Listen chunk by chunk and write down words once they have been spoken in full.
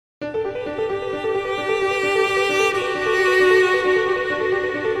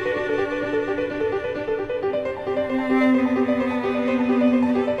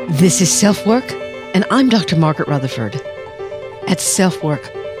This is SelfWork, and I'm Dr. Margaret Rutherford. At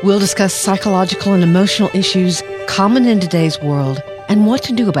SelfWork, we'll discuss psychological and emotional issues common in today's world and what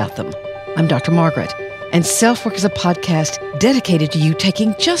to do about them. I'm Dr. Margaret, and SelfWork is a podcast dedicated to you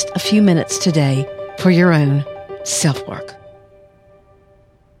taking just a few minutes today for your own self-work.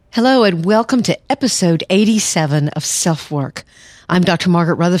 Hello, and welcome to episode 87 of SelfWork. I'm Dr.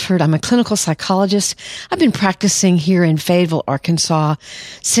 Margaret Rutherford. I'm a clinical psychologist. I've been practicing here in Fayetteville, Arkansas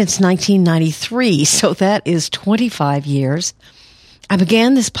since 1993, so that is 25 years. I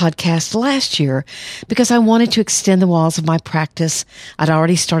began this podcast last year because I wanted to extend the walls of my practice. I'd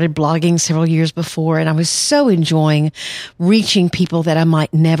already started blogging several years before, and I was so enjoying reaching people that I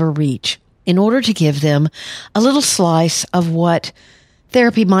might never reach in order to give them a little slice of what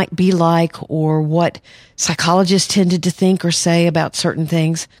therapy might be like or what psychologists tended to think or say about certain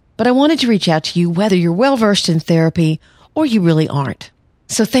things. But I wanted to reach out to you whether you're well-versed in therapy or you really aren't.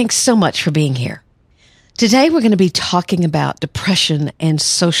 So thanks so much for being here. Today we're going to be talking about depression and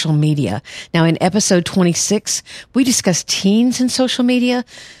social media. Now in episode 26, we discussed teens and social media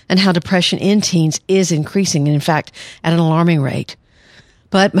and how depression in teens is increasing, and in fact, at an alarming rate.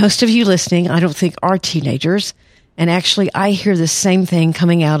 But most of you listening, I don't think are teenagers. And actually, I hear the same thing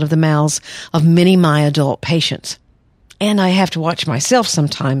coming out of the mouths of many of my adult patients. And I have to watch myself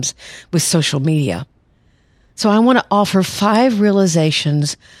sometimes with social media. So I want to offer 5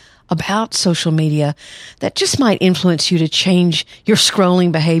 realizations about social media that just might influence you to change your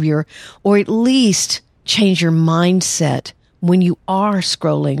scrolling behavior, or at least change your mindset when you are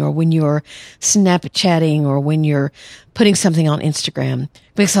scrolling or when you're Snapchatting or when you're putting something on Instagram,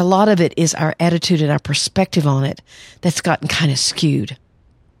 because a lot of it is our attitude and our perspective on it that's gotten kind of skewed.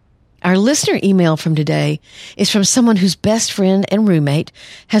 Our listener email from today is from someone whose best friend and roommate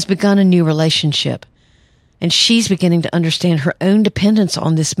has begun a new relationship, and she's beginning to understand her own dependence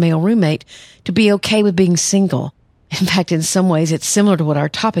on this male roommate to be okay with being single. In fact, in some ways, it's similar to what our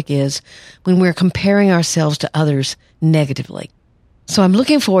topic is when we're comparing ourselves to others negatively. So I'm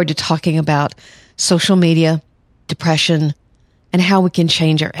looking forward to talking about social media, depression, and how we can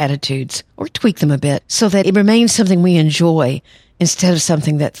change our attitudes or tweak them a bit so that it remains something we enjoy instead of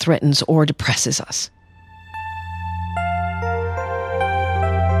something that threatens or depresses us.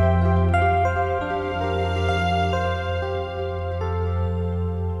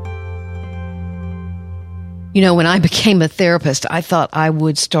 You know, when I became a therapist, I thought I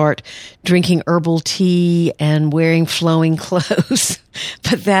would start drinking herbal tea and wearing flowing clothes,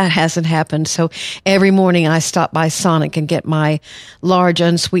 but that hasn't happened. So every morning I stop by Sonic and get my large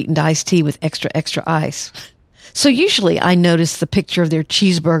unsweetened iced tea with extra ice. So usually I notice the picture of their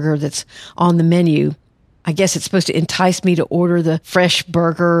cheeseburger that's on the menu. I guess it's supposed to entice me to order the fresh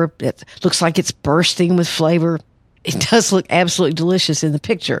burger that looks like it's bursting with flavor. It does look absolutely delicious in the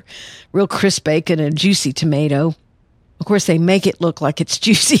picture. Real crisp bacon and juicy tomato. Of course, they make it look like it's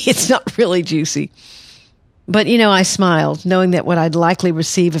juicy. It's not really juicy. But, you know, I smiled, knowing that what I'd likely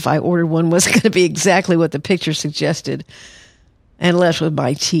receive if I ordered one was going to be exactly what the picture suggested, and left with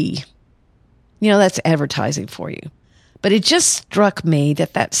my tea. You know, that's advertising for you. But it just struck me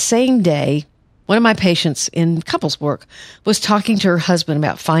that same day, one of my patients in couples work was talking to her husband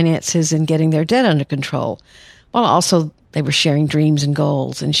about finances and getting their debt under control. Well, also, they were sharing dreams and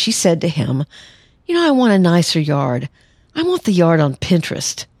goals. And she said to him, you know, I want a nicer yard. I want the yard on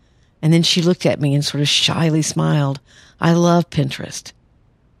Pinterest. And then she looked at me and sort of shyly smiled. I love Pinterest.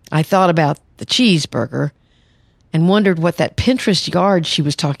 I thought about the cheeseburger and wondered what that Pinterest yard she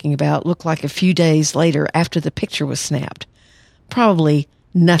was talking about looked like a few days later after the picture was snapped. Probably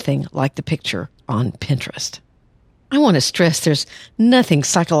nothing like the picture on Pinterest. I want to stress there's nothing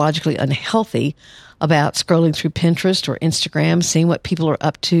psychologically unhealthy about scrolling through Pinterest or Instagram, seeing what people are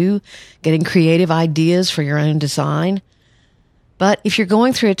up to, getting creative ideas for your own design. But if you're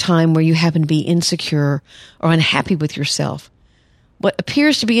going through a time where you happen to be insecure or unhappy with yourself, what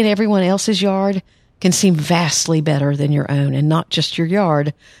appears to be in everyone else's yard can seem vastly better than your own, and not just your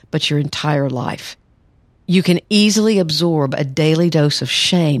yard, but your entire life. You can easily absorb a daily dose of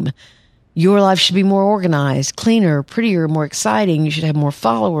shame. Your life should be more organized, cleaner, prettier, more exciting. You should have more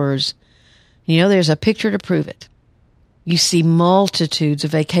followers. You know, there's a picture to prove it. You see multitudes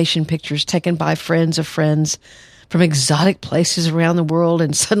of vacation pictures taken by friends of friends from exotic places around the world,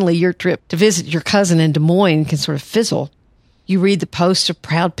 and suddenly your trip to visit your cousin in Des Moines can sort of fizzle. You read the posts of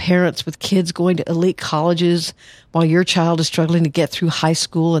proud parents with kids going to elite colleges while your child is struggling to get through high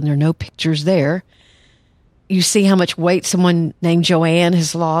school and there are no pictures there. You see how much weight someone named Joanne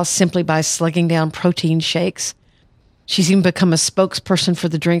has lost simply by slugging down protein shakes. She's even become a spokesperson for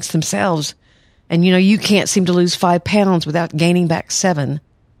the drinks themselves. And, you know, you can't seem to lose 5 pounds without gaining back 7.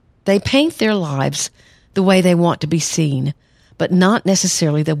 They paint their lives the way they want to be seen, but not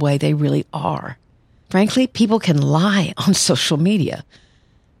necessarily the way they really are. Frankly, people can lie on social media.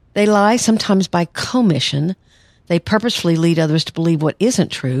 They lie sometimes by commission. They purposefully lead others to believe what isn't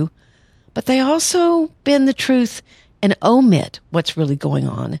true, but they also bend the truth and omit what's really going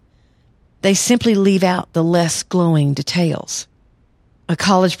on. They simply leave out the less glowing details. A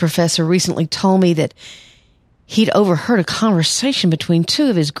college professor recently told me that he'd overheard a conversation between two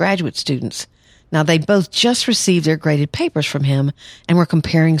of his graduate students. Now, they both just received their graded papers from him and were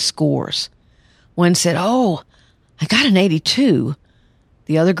comparing scores. One said, "Oh, I got an 82.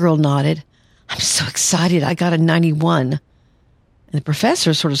 The other girl nodded, "I'm so excited, I got a 91. And the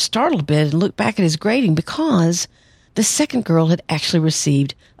professor sort of startled a bit and looked back at his grading because the second girl had actually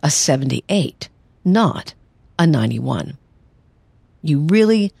received a 78, not a 91. You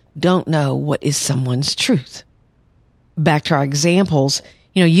really don't know what is someone's truth. Back to our examples,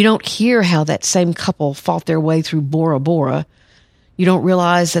 you don't hear how that same couple fought their way through Bora Bora. You don't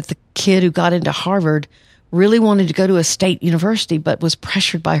realize that the kid who got into Harvard really wanted to go to a state university but was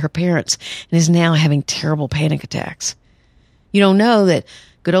pressured by her parents and is now having terrible panic attacks. You don't know that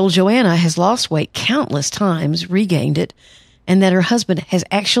good old Joanna has lost weight countless times, regained it, and that her husband has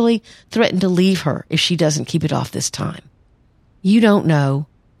actually threatened to leave her if she doesn't keep it off this time. You don't know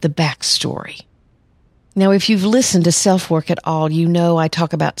the backstory. Now, if you've listened to SelfWork at all, you know I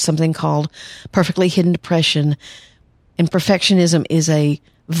talk about something called perfectly hidden depression, and perfectionism is a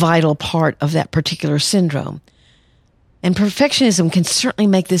vital part of that particular syndrome. And perfectionism can certainly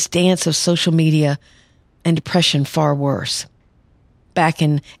make this dance of social media and depression far worse. Back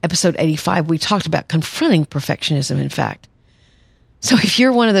in episode 85, we talked about confronting perfectionism, in fact. So if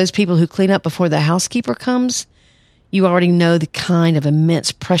you're one of those people who clean up before the housekeeper comes, you already know the kind of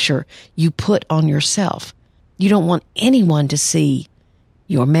immense pressure you put on yourself. You don't want anyone to see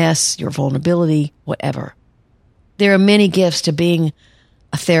your mess, your vulnerability, whatever. There are many gifts to being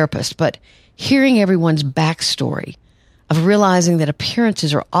a therapist, but hearing everyone's backstory of realizing that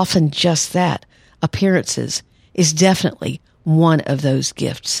appearances are often just that, appearances, is definitely one of those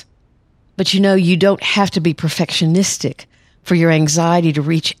gifts. But you don't have to be perfectionistic for your anxiety to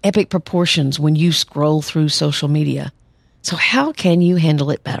reach epic proportions when you scroll through social media. So how can you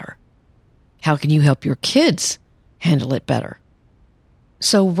handle it better? How can you help your kids handle it better?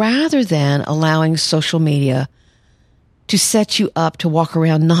 So rather than allowing social media to set you up to walk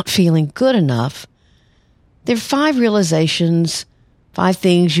around not feeling good enough, there are 5 realizations, 5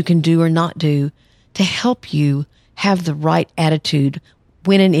 things you can do or not do to help you have the right attitude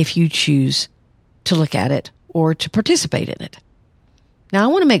when and if you choose to look at it or to participate in it. Now, I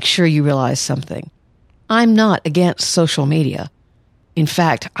want to make sure you realize something. I'm not against social media. In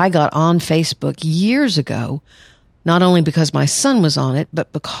fact, I got on Facebook years ago, not only because my son was on it,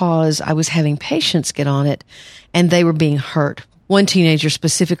 but because I was having patients get on it and they were being hurt. One teenager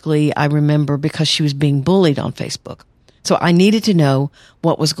specifically, I remember, because she was being bullied on Facebook. So I needed to know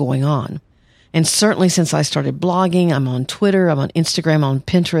what was going on. And certainly since I started blogging, I'm on Twitter, I'm on Instagram, on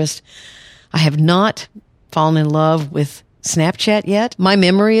Pinterest. I have not fallen in love with Snapchat yet. My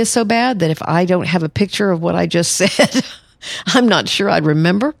memory is so bad that if I don't have a picture of what I just said, I'm not sure I'd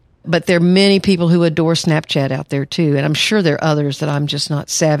remember. But there are many people who adore Snapchat out there too, and I'm sure there are others that I'm just not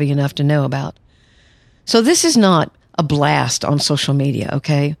savvy enough to know about. So this is not a blast on social media,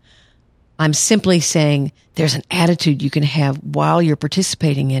 okay? I'm simply saying there's an attitude you can have while you're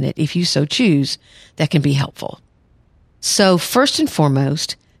participating in it, if you so choose, that can be helpful. So first and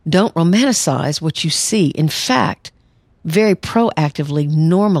foremost, don't romanticize what you see. In fact, very proactively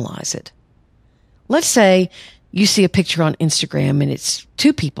normalize it. Let's say you see a picture on Instagram and it's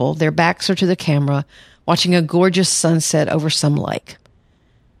 2 people, their backs are to the camera, watching a gorgeous sunset over some lake.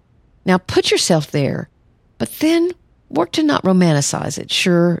 Now put yourself there, but then work to not romanticize it.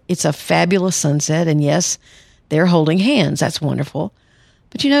 Sure, it's a fabulous sunset, and yes, they're holding hands. That's wonderful.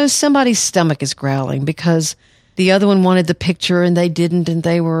 But somebody's stomach is growling because the other one wanted the picture and they didn't, and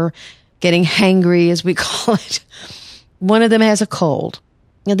they were getting hangry, as we call it. One of them has a cold.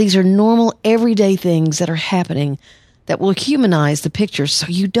 Now, these are normal, everyday things that are happening that will humanize the picture so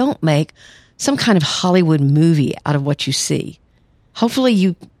you don't make some kind of Hollywood movie out of what you see. Hopefully,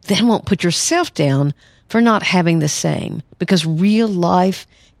 you then won't put yourself down for not having the same, because real life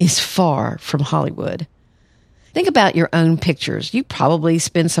is far from Hollywood. Think about your own pictures. You probably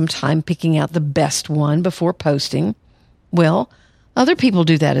spend some time picking out the best one before posting. Well, other people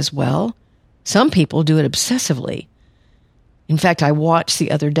do that as well. Some people do it obsessively. In fact, I watched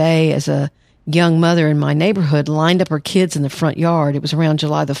the other day as a young mother in my neighborhood lined up her kids in the front yard. It was around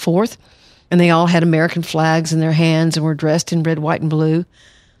July the 4th, and they all had American flags in their hands and were dressed in red, white, and blue.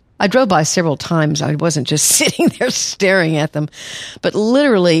 I drove by several times. I wasn't just sitting there staring at them, but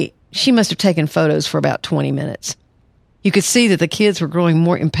literally she must have taken photos for about 20 minutes. You could see that the kids were growing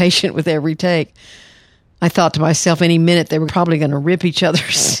more impatient with every take. I thought to myself, any minute they were probably going to rip each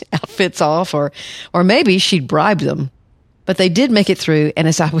other's outfits off, or maybe she'd bribed them. But they did make it through, and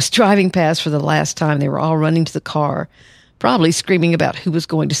as I was driving past for the last time, they were all running to the car, probably screaming about who was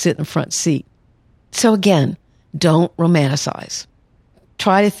going to sit in the front seat. So again, don't romanticize.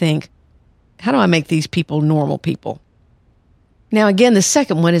 Try to think, how do I make these people normal people? Now again, the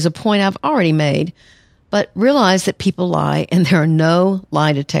second one is a point I've already made, but realize that people lie, and there are no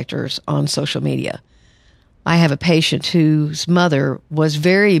lie detectors on social media. I have a patient whose mother was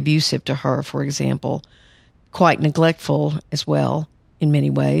very abusive to her, for example, quite neglectful as well in many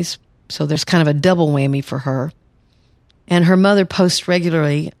ways. So there's kind of a double whammy for her. And her mother posts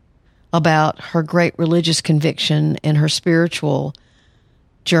regularly about her great religious conviction and her spiritual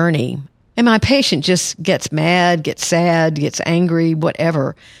journey. And my patient just gets mad, gets sad, gets angry,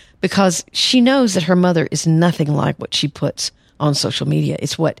 whatever, because she knows that her mother is nothing like what she puts on social media.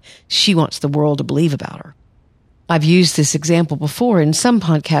 It's what she wants the world to believe about her. I've used this example before in some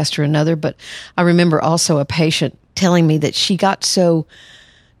podcast or another, but I remember also a patient telling me that she got so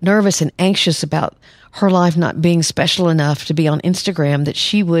nervous and anxious about her life not being special enough to be on Instagram that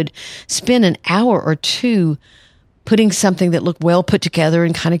she would spend an hour or two putting something that looked well put together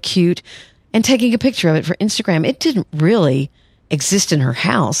and kind of cute and taking a picture of it for Instagram. It didn't really exist in her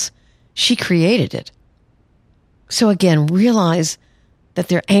house. She created it. So again, realize that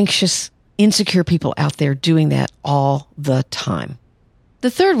they're anxious, insecure people out there doing that all the time.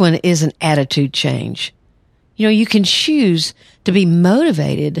 The third one is an attitude change. You can choose to be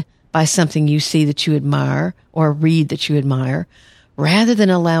motivated by something you see that you admire or read that you admire, rather than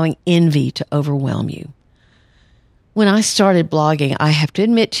allowing envy to overwhelm you. When I started blogging, I have to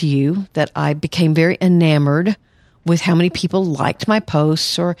admit to you that I became very enamored with how many people liked my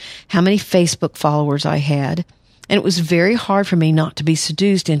posts or how many Facebook followers I had. And it was very hard for me not to be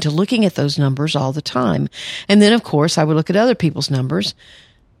seduced into looking at those numbers all the time. And then, of course, I would look at other people's numbers,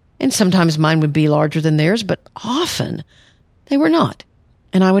 and sometimes mine would be larger than theirs, but often they were not.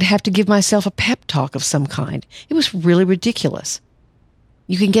 And I would have to give myself a pep talk of some kind. It was really ridiculous.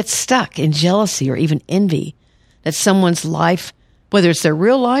 You can get stuck in jealousy or even envy that someone's life, whether it's their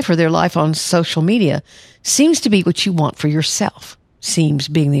real life or their life on social media, seems to be what you want for yourself. Seems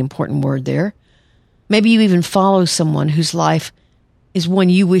being the important word there. Maybe you even follow someone whose life is one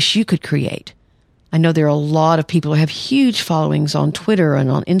you wish you could create. I know there are a lot of people who have huge followings on Twitter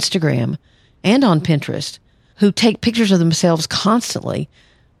and on Instagram and on Pinterest who take pictures of themselves constantly,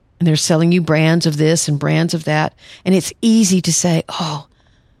 and they're selling you brands of this and brands of that. And it's easy to say, oh,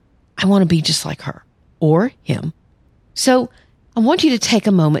 I want to be just like her or him. So I want you to take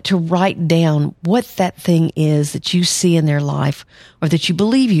a moment to write down what that thing is that you see in their life or that you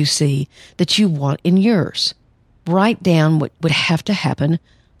believe you see that you want in yours. Write down what would have to happen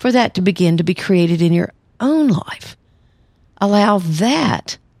for that to begin to be created in your own life. Allow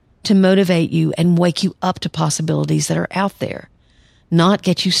that to motivate you and wake you up to possibilities that are out there, not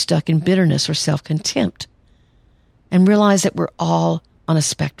get you stuck in bitterness or self-contempt. And realize that we're all on a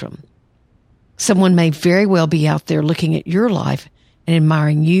spectrum. Someone may very well be out there looking at your life and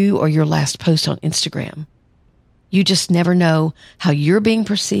admiring you or your last post on Instagram. You just never know how you're being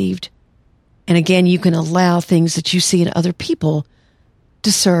perceived. And again, you can allow things that you see in other people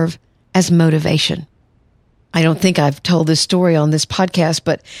to serve as motivation. I don't think I've told this story on this podcast,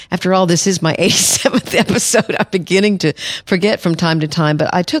 but after all, this is my 87th episode. I'm beginning to forget from time to time,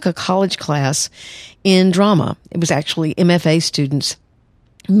 but I took a college class in drama. It was actually MFA students.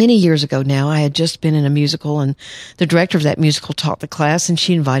 Many years ago now, I had just been in a musical, and the director of that musical taught the class, and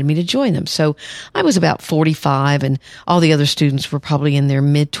she invited me to join them. So I was about 45, and all the other students were probably in their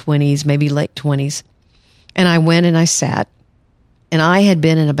mid-20s, maybe late 20s. And I went and I sat, and I had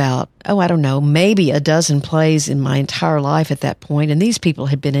been in about, maybe a dozen plays in my entire life at that point, and these people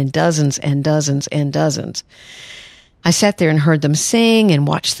had been in dozens and dozens and dozens. I sat there and heard them sing and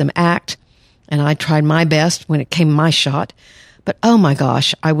watched them act, and I tried my best when it came my shot. But oh my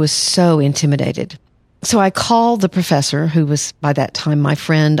gosh, I was so intimidated. So I called the professor, who was by that time my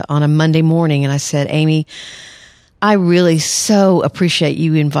friend, on a Monday morning, and I said, Amy, I really so appreciate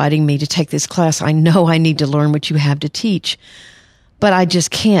you inviting me to take this class. I know I need to learn what you have to teach, but I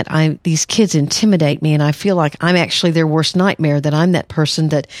just can't. These kids intimidate me, and I feel like I'm actually their worst nightmare, that I'm that person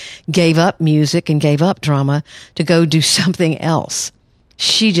that gave up music and gave up drama to go do something else.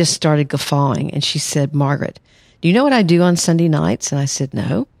 She just started guffawing, and she said, Margaret, do you know what I do on Sunday nights? And I said,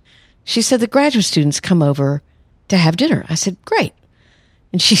 no. She said, the graduate students come over to have dinner. I said, great.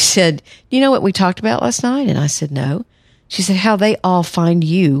 And she said, "You know what we talked about last night?" And I said, "No." She said, "How they all find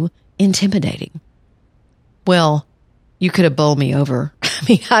you intimidating." Well, you could have bowled me over.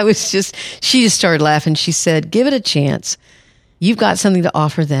 I mean, she just started laughing. She said, "Give it a chance. You've got something to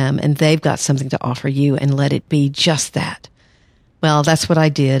offer them and they've got something to offer you, and let it be just that." Well, that's what I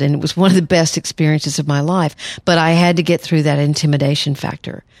did. And it was one of the best experiences of my life, but I had to get through that intimidation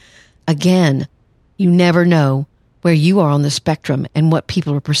factor. Again, you never know where you are on the spectrum and what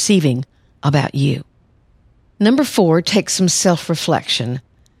people are perceiving about you. Number 4, take some self-reflection.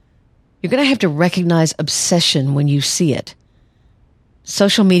 You're going to have to recognize obsession when you see it.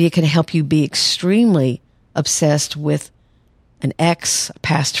 Social media can help you be extremely obsessed with an ex, a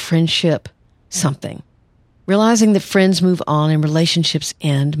past friendship, something. Realizing that friends move on and relationships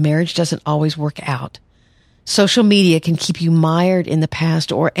end, marriage doesn't always work out. Social media can keep you mired in the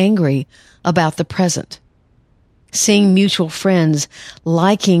past or angry about the present. Seeing mutual friends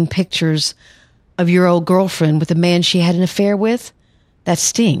liking pictures of your old girlfriend with a man she had an affair with, that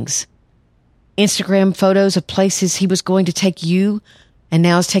stings. Instagram photos of places he was going to take you and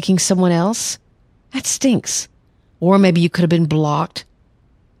now is taking someone else, that stinks. Or maybe you could have been blocked.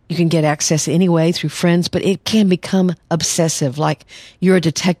 You can get access anyway through friends, but it can become obsessive, like you're a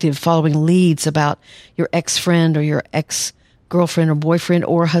detective following leads about your ex-friend or your ex-girlfriend or boyfriend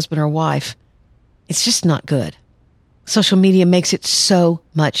or husband or wife. It's just not good. Social media makes it so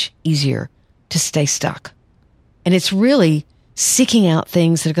much easier to stay stuck. And it's really seeking out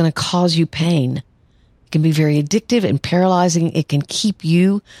things that are going to cause you pain. It can be very addictive and paralyzing. It can keep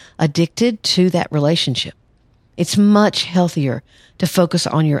you addicted to that relationship. It's much healthier to focus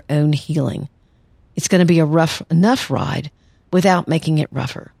on your own healing. It's going to be a rough enough ride without making it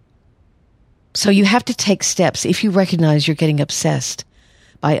rougher. So you have to take steps if you recognize you're getting obsessed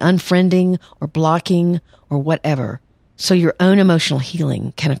by unfriending or blocking or whatever, so your own emotional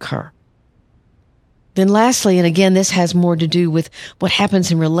healing can occur. Then lastly, and again, this has more to do with what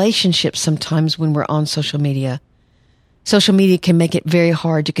happens in relationships sometimes when we're on social media. Social media can make it very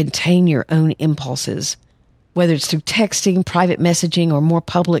hard to contain your own impulses. Whether it's through texting, private messaging, or more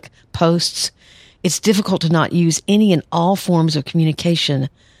public posts, it's difficult to not use any and all forms of communication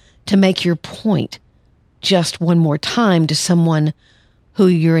to make your point just one more time to someone who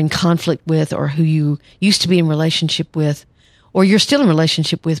you're in conflict with or who you used to be in relationship with, or you're still in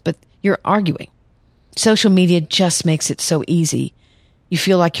relationship with, but you're arguing. Social media just makes it so easy. You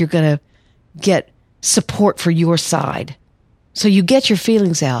feel like you're going to get support for your side. So you get your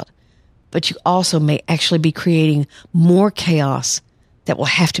feelings out, but you also may actually be creating more chaos that will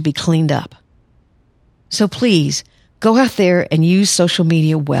have to be cleaned up. So please, go out there and use social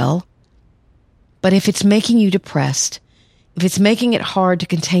media well. But if it's making you depressed, if it's making it hard to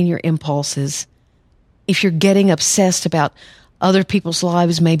contain your impulses, if you're getting obsessed about other people's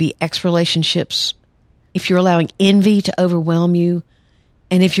lives, maybe ex-relationships, if you're allowing envy to overwhelm you,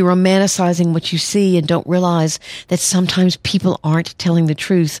 and if you're romanticizing what you see and don't realize that sometimes people aren't telling the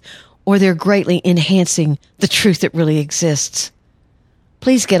truth, or they're greatly enhancing the truth that really exists,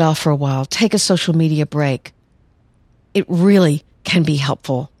 please get off for a while. Take a social media break. It really can be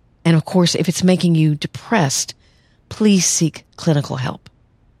helpful. And of course, if it's making you depressed, please seek clinical help.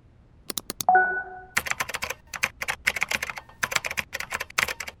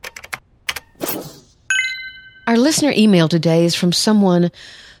 Our listener email today is from someone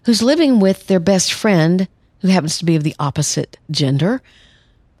who's living with their best friend, who happens to be of the opposite gender,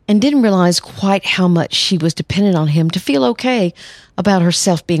 and didn't realize quite how much she was dependent on him to feel okay about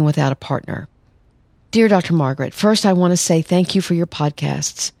herself being without a partner. Dear Dr. Margaret, first I want to say thank you for your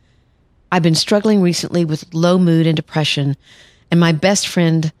podcasts. I've been struggling recently with low mood and depression, and my best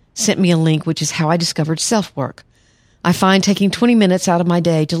friend sent me a link, which is how I discovered SelfWork. I find taking 20 minutes out of my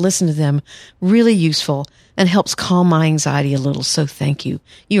day to listen to them really useful and helps calm my anxiety a little, so thank you.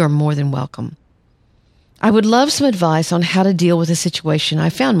 You are more than welcome. I would love some advice on how to deal with a situation I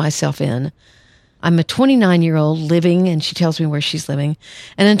found myself in. I'm a 29-year-old living, and she tells me where she's living,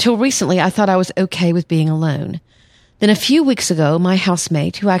 and until recently I thought I was okay with being alone. Then a few weeks ago, my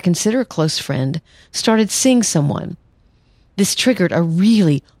housemate, who I consider a close friend, started seeing someone. This triggered a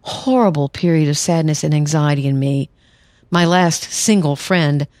really horrible period of sadness and anxiety in me. My last single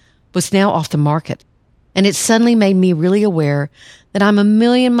friend was now off the market, and it suddenly made me really aware that I'm a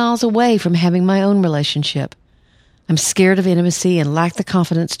million miles away from having my own relationship. I'm scared of intimacy and lack the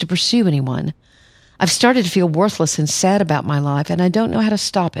confidence to pursue anyone. I've started to feel worthless and sad about my life, and I don't know how to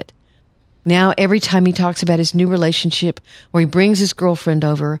stop it. Now, every time he talks about his new relationship or he brings his girlfriend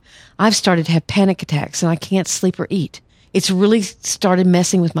over, I've started to have panic attacks and I can't sleep or eat. It's really started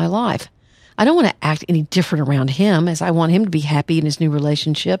messing with my life. I don't want to act any different around him, as I want him to be happy in his new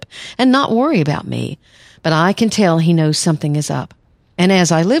relationship and not worry about me. But I can tell he knows something is up. And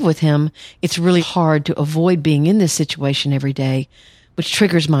as I live with him, it's really hard to avoid being in this situation every day, which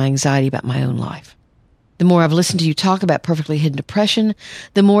triggers my anxiety about my own life. The more I've listened to you talk about perfectly hidden depression,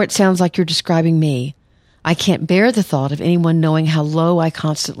 the more it sounds like you're describing me. I can't bear the thought of anyone knowing how low I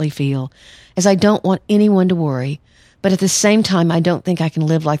constantly feel, as I don't want anyone to worry. But at the same time, I don't think I can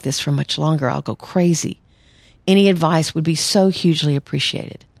live like this for much longer. I'll go crazy. Any advice would be so hugely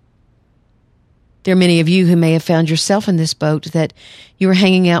appreciated. There are many of you who may have found yourself in this boat, that you were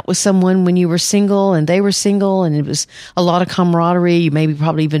hanging out with someone when you were single and they were single, and it was a lot of camaraderie. You maybe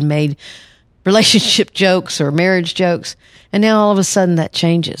probably even made relationship jokes or marriage jokes, and now all of a sudden that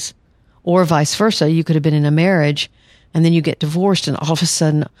changes. Or vice versa, you could have been in a marriage and then you get divorced and all of a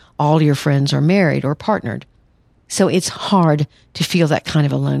sudden all your friends are married or partnered. So it's hard to feel that kind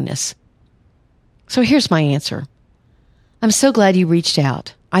of aloneness. So here's my answer. I'm so glad you reached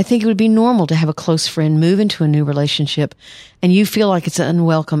out. I think it would be normal to have a close friend move into a new relationship and you feel like it's an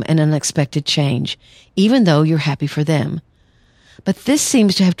unwelcome and unexpected change, even though you're happy for them. But this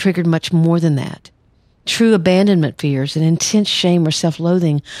seems to have triggered much more than that. True abandonment fears and intense shame or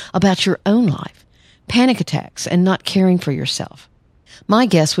self-loathing about your own life, panic attacks, and not caring for yourself. My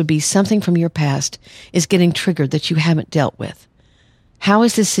guess would be something from your past is getting triggered that you haven't dealt with. How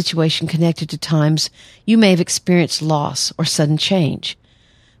is this situation connected to times you may have experienced loss or sudden change?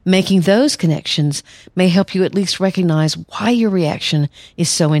 Making those connections may help you at least recognize why your reaction is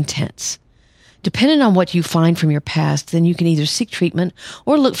so intense. Depending on what you find from your past, then you can either seek treatment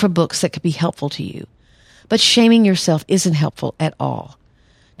or look for books that could be helpful to you. But shaming yourself isn't helpful at all.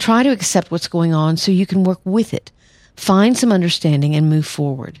 Try to accept what's going on so you can work with it, find some understanding, and move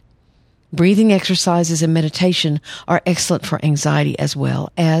forward. Breathing exercises and meditation are excellent for anxiety as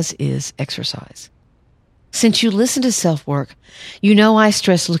well, as is exercise. Since you listen to Self-Work, you know I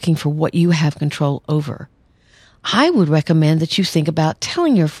stress looking for what you have control over. I would recommend that you think about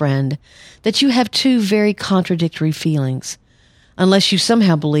telling your friend that you have two very contradictory feelings. Unless you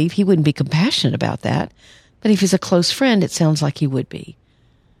somehow believe he wouldn't be compassionate about that, but if he's a close friend, it sounds like he would be.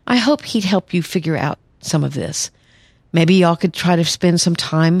 I hope he'd help you figure out some of this. Maybe y'all could try to spend some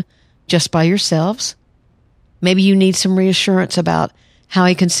time just by yourselves. Maybe you need some reassurance about how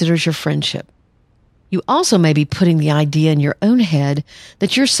he considers your friendship. You also may be putting the idea in your own head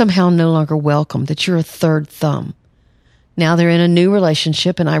that you're somehow no longer welcome, that you're a third thumb. Now they're in a new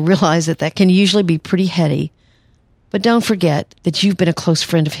relationship, and I realize that can usually be pretty heady. But don't forget that you've been a close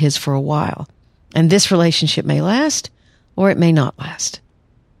friend of his for a while, and this relationship may last or it may not last.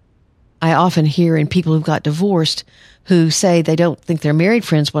 I often hear in people who've got divorced who say they don't think their married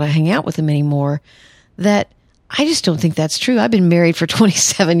friends want to hang out with them anymore, that I just don't think that's true. I've been married for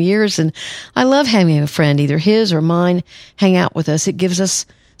 27 years and I love having a friend, either his or mine, hang out with us. It gives us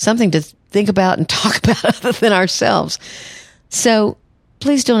something to think about and talk about other than ourselves. So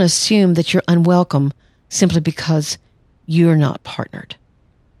please don't assume that you're unwelcome simply because you're not partnered.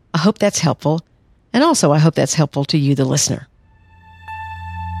 I hope that's helpful. And also I hope that's helpful to you, the listener.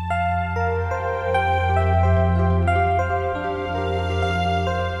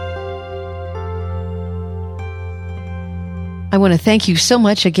 I want to thank you so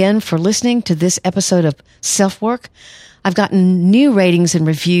much again for listening to this episode of Self-Work. I've gotten new ratings and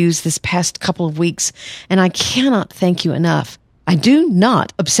reviews this past couple of weeks, and I cannot thank you enough. I do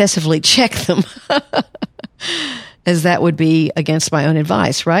not obsessively check them, as that would be against my own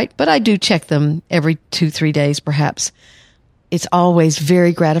advice, right? But I do check them every 2-3 days, perhaps. It's always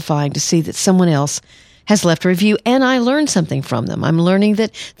very gratifying to see that someone else has left a review, and I learned something from them. I'm learning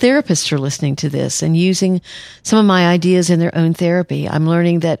that therapists are listening to this and using some of my ideas in their own therapy. I'm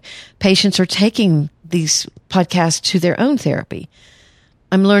learning that patients are taking these podcasts to their own therapy.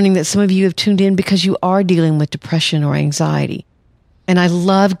 I'm learning that some of you have tuned in because you are dealing with depression or anxiety. And I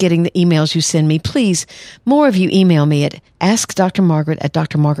love getting the emails you send me. Please, more of you email me at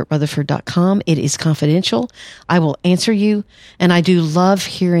askdrmargaret@drmargaretrutherford.com. It is confidential. I will answer you. And I do love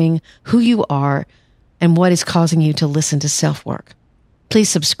hearing who you are and what is causing you to listen to Self-Work. Please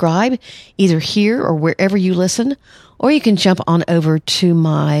subscribe either here or wherever you listen, or you can jump on over to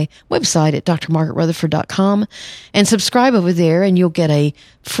my website at drmargaretrutherford.com and subscribe over there, and you'll get a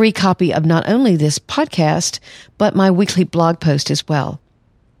free copy of not only this podcast, but my weekly blog post as well.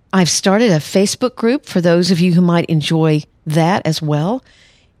 I've started a Facebook group for those of you who might enjoy that as well.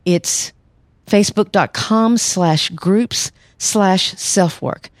 It's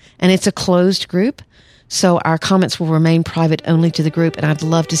facebook.com/groups/selfwork, and it's a closed group. So our comments will remain private only to the group, and I'd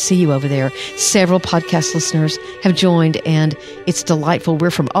love to see you over there. Several podcast listeners have joined, and it's delightful.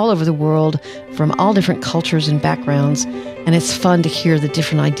 We're from all over the world, from all different cultures and backgrounds, and it's fun to hear the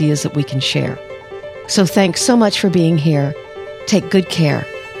different ideas that we can share. So thanks so much for being here. Take good care.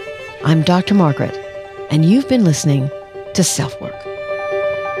 I'm Dr. Margaret, and you've been listening to SelfWork.